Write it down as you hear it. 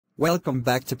Welcome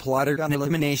back to Plotagon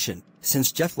Elimination.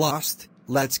 Since Jeff lost,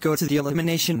 let's go to the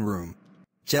elimination room.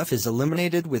 Jeff is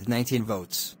eliminated with 19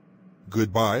 votes.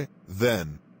 Goodbye,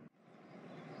 then.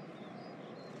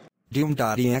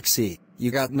 Doom.exe,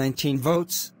 you got 19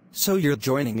 votes, so you're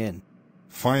joining in.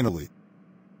 Finally.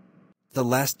 The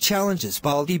last challenge is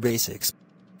Baldi Basics.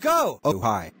 Go! Oh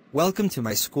hi, welcome to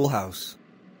my schoolhouse.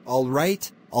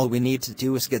 Alright, all we need to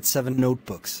do is get 7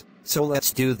 notebooks, so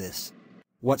let's do this.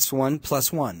 What's 1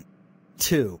 plus 1?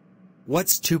 2.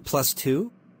 What's 2 plus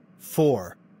 2?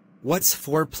 4. What's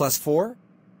 4 plus 4?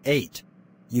 8.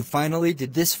 You finally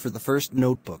did this for the first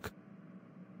notebook.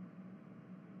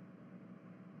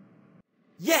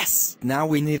 Yes! Now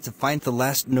we need to find the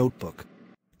last notebook.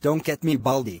 Don't get me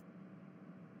Baldi.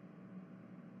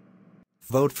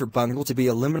 Vote for Bungle to be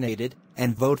eliminated,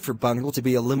 and vote for Bungle to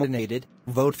be eliminated,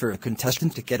 vote for a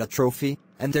contestant to get a trophy,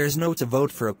 and there's no to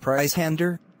vote for a prize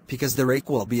hander, because there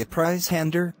will be a prize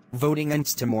hander. Voting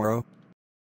ends tomorrow.